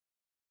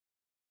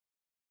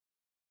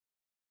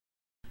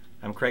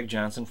I'm Craig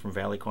Johnson from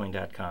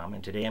ValleyCoin.com,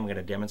 and today I'm going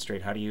to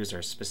demonstrate how to use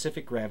our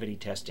specific gravity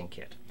testing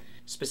kit.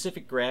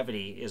 Specific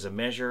gravity is a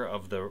measure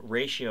of the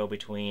ratio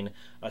between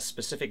a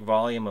specific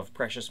volume of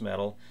precious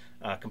metal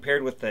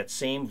compared with that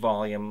same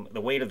volume,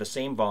 the weight of the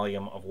same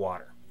volume of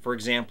water. For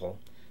example,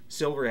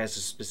 silver has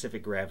a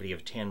specific gravity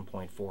of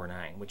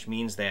 10.49, which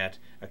means that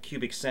a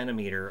cubic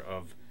centimeter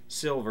of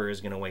silver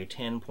is going to weigh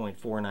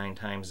 10.49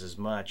 times as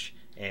much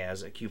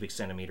as a cubic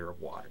centimeter of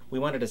water. We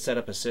wanted to set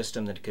up a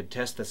system that could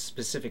test the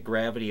specific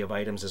gravity of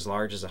items as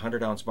large as a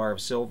 100-ounce bar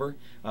of silver,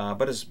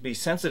 but be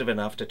sensitive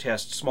enough to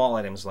test small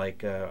items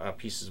like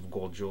pieces of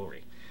gold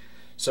jewelry.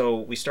 So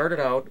we started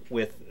out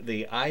with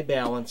the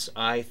iBalance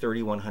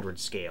I3100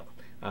 scale.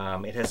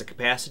 It has a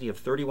capacity of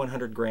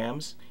 3,100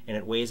 grams, and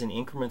it weighs in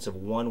increments of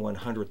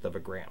 1/100th of a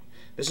gram.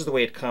 This is the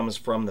way it comes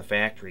from the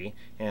factory.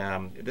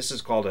 This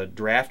is called a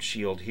draft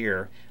shield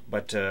here,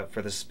 but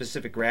for the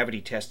specific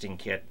gravity testing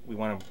kit, we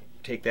want to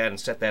take that and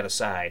set that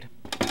aside,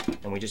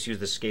 and we just use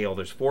the scale.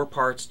 There's 4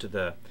 parts to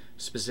the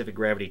specific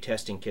gravity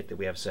testing kit that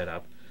we have set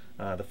up.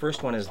 The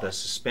first one is the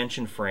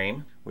suspension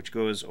frame, which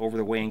goes over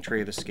the weighing tray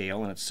of the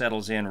scale, and it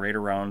settles in right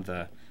around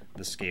the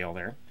scale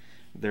there.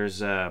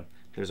 There's a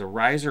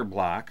riser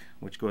block,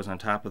 which goes on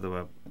top of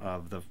the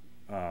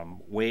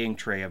weighing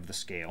tray of the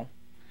scale.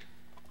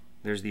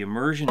 There's the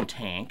immersion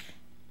tank,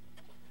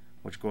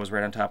 which goes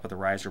right on top of the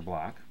riser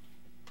block.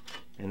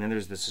 And then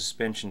there's the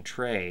suspension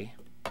tray,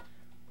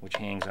 which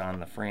hangs on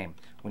the frame.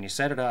 When you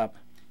set it up,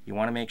 you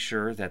want to make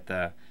sure that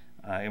the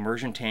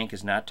immersion tank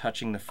is not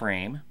touching the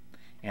frame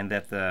and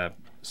that the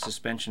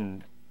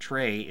suspension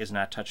tray is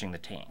not touching the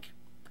tank.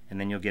 And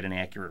then you'll get an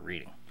accurate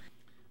reading.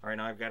 All right,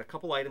 now I've got a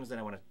couple items that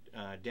I want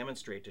to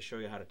demonstrate to show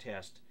you how to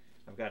test.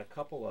 I've got a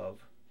couple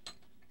of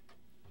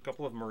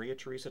Maria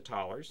Theresa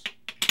Thalers,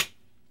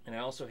 and I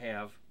also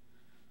have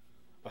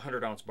a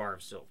 100-ounce bar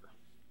of silver.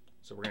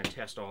 So we're going to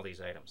test all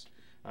these items.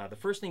 The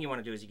first thing you want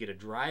to do is you get a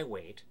dry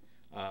weight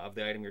of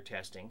the item you're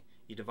testing.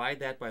 You divide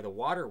that by the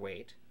water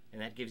weight, and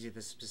that gives you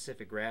the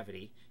specific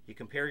gravity. You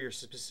compare your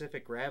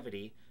specific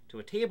gravity to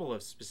a table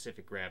of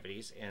specific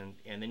gravities, and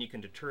then you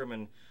can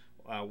determine,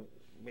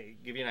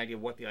 give you an idea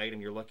of what the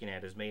item you're looking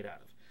at is made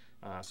out of.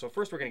 So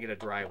first we're going to get a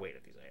dry weight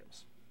of these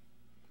items.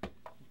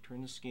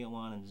 Turn the scale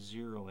on and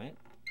zero it.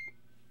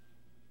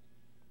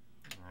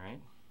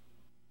 Alright,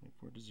 wait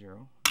for it to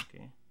zero.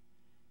 Okay.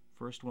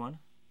 First one,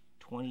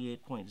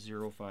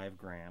 28.05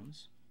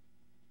 grams.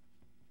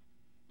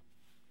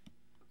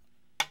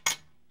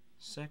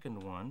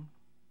 Second one,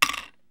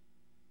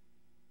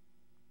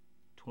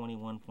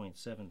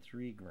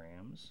 21.73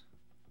 grams.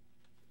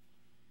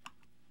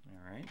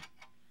 Alright.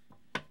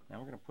 Now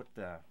we're going to put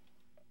the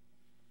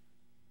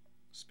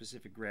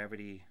specific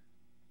gravity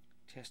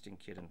testing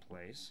kit in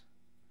place.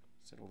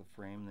 Settle the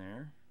frame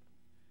there.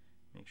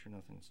 Make sure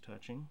nothing's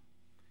touching.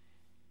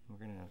 We're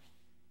going to,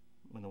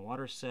 when the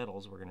water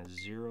settles, we're going to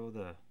zero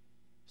the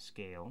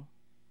scale.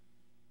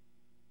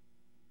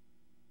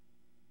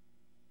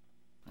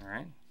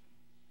 Alright.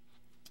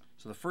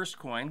 So the first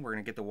coin, we're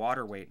going to get the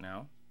water weight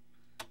now.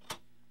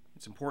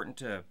 It's important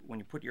to, when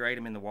you put your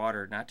item in the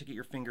water, not to get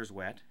your fingers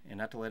wet and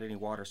not to let any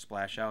water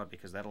splash out,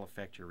 because that'll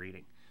affect your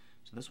reading.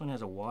 So this one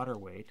has a water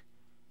weight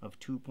of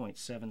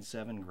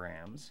 2.77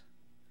 grams.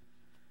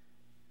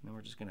 And then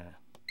we're just going to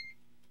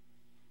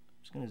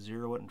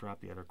zero it and drop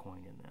the other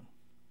coin in then.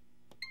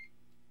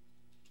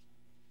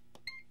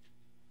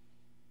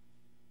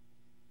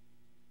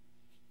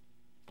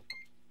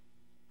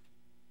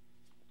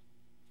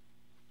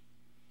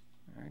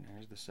 Alright,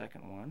 here's the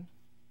second one.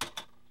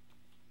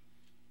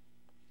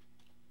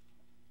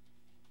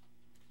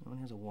 That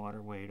one has a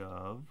water weight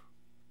of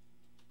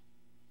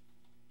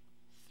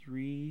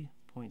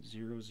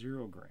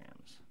 3.00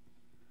 grams.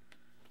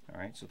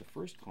 Alright, so the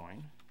first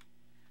coin,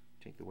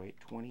 take the weight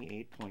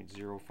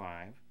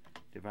 28.05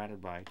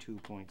 divided by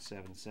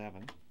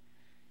 2.77,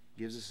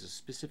 gives us a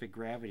specific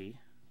gravity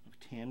of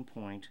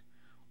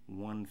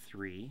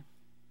 10.13.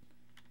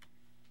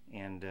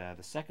 And the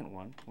second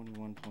one,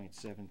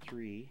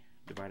 21.73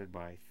 divided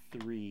by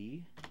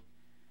 3,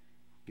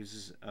 gives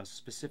us a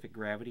specific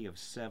gravity of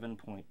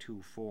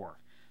 7.24.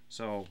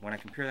 So when I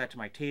compare that to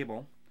my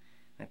table,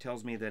 that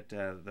tells me that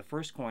the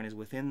first coin is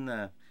within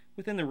the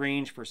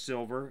range for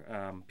silver.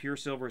 Pure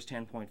silver is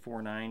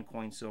 10.49,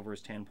 coin silver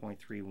is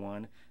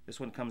 10.31. This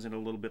one comes in a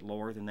little bit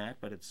lower than that,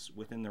 but it's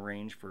within the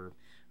range for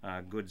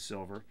good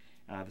silver.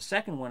 The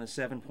second one is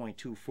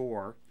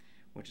 7.24,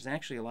 which is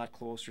actually a lot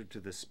closer to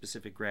the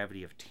specific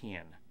gravity of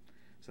 10.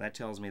 So that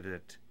tells me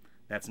that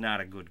that's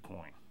not a good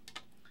coin.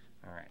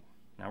 All right,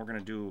 now we're going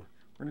to do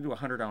a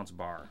 100-ounce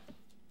bar.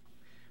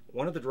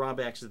 One of the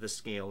drawbacks of this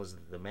scale is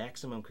that the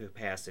maximum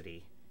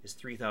capacity is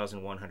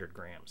 3,100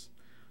 grams.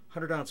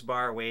 100-ounce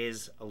bar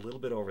weighs a little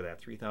bit over that,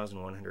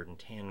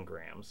 3,110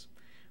 grams.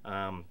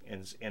 And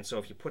so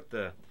if you put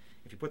the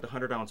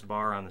 100-ounce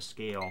bar on the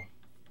scale,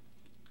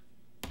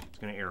 it's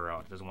going to error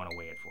out. It doesn't want to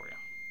weigh it for you.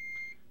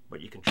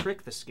 But you can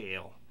trick the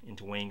scale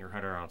into weighing your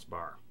 100-ounce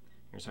bar.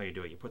 Here's how you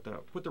do it. You put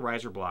the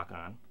riser block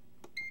on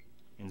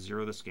and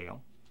zero the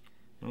scale.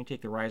 Then you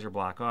take the riser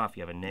block off,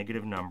 you have a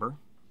negative number.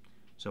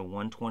 So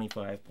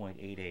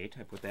 125.88.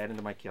 I put that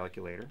into my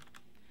calculator.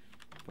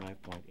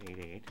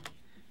 5.88.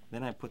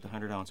 Then I put the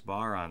 100-ounce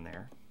bar on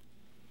there.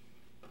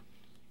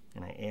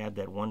 And I add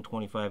that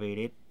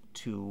 125.88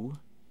 to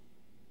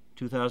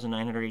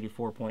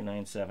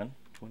 2,984.97.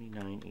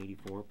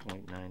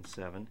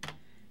 2984.97. And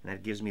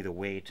that gives me the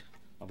weight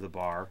of the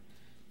bar,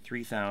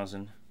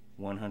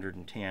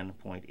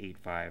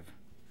 3,110.85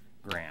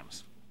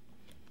 grams.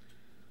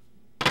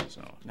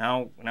 So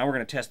now we're going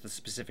to test the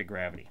specific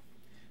gravity.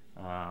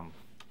 We're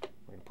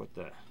going to put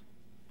the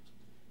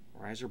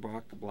riser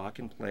block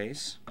in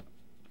place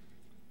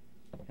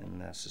and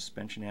the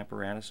suspension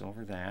apparatus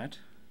over that.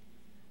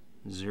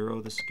 Zero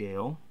the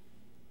scale.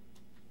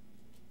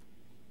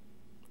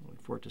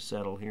 Wait for it to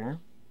settle here.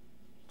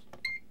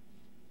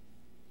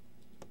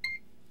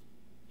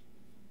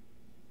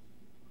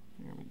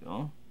 There we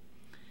go.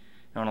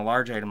 Now on a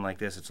large item like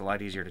this, it's a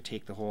lot easier to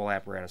take the whole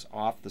apparatus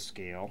off the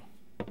scale,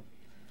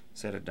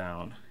 set it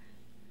down,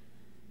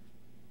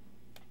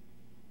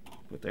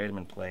 put the item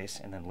in place,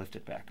 and then lift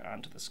it back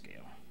onto the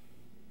scale.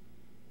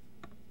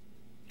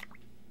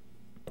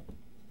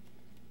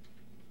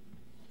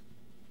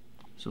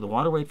 So the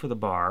water weight for the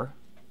bar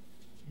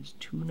is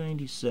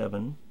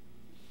 297.26.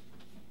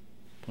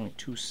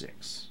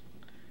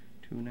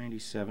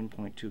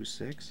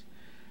 297.26.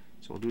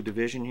 So we'll do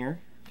division here.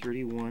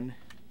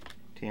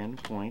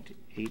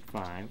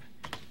 3110.85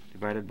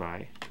 divided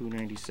by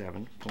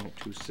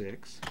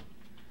 297.26.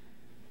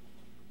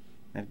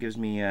 That gives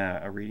me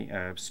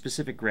a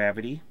specific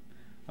gravity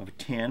of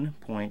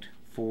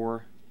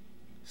 10.47.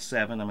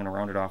 I'm going to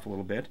round it off a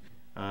little bit.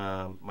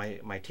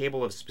 My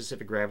table of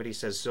specific gravity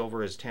says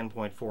silver is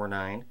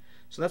 10.49,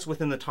 so that's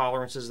within the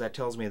tolerances. That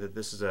tells me that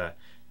this is a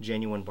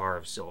genuine bar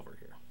of silver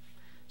here.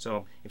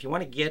 So if you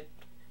want to get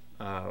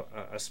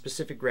a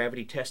specific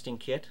gravity testing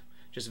kit,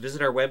 just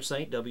visit our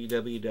website,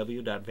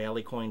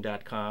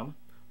 www.ValleyCoin.com,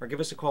 or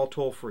give us a call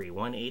toll-free,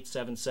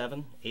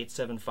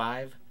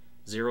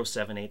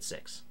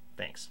 1-877-875-0786.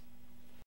 Thanks.